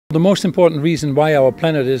The most important reason why our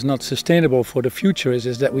planet is not sustainable for the future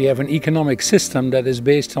is that we have an economic system that is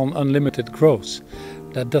based on unlimited growth,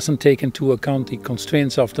 that doesn't take into account the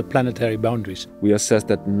constraints of the planetary boundaries. We assess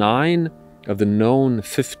that 9 of the known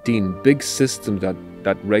 15 big systems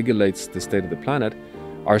that regulates the state of the planet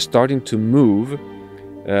are starting to move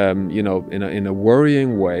in a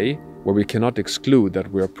worrying way, where we cannot exclude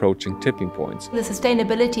that we're approaching tipping points. The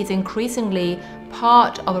sustainability is increasingly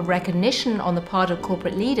part of a recognition on the part of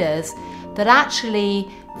corporate leaders that actually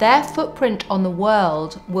their footprint on the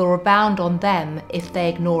world will rebound on them if they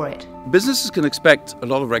ignore it. Businesses can expect a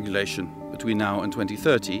lot of regulation between now and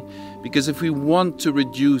 2030, because if we want to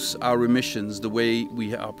reduce our emissions the way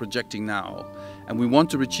we are projecting now, and we want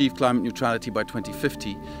to achieve climate neutrality by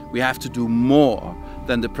 2050, we have to do more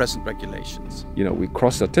than the present regulations. We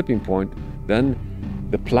cross that tipping point, then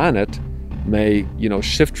the planet may,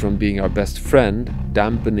 shift from being our best friend,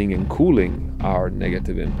 dampening and cooling our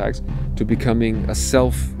negative impacts, to becoming a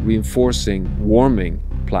self-reinforcing, warming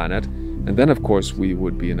planet. And then, of course, we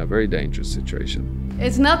would be in a very dangerous situation.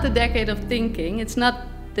 It's not the decade of thinking, it's not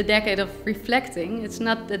the decade of reflecting, it's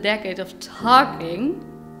not the decade of talking,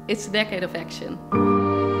 it's the decade of action.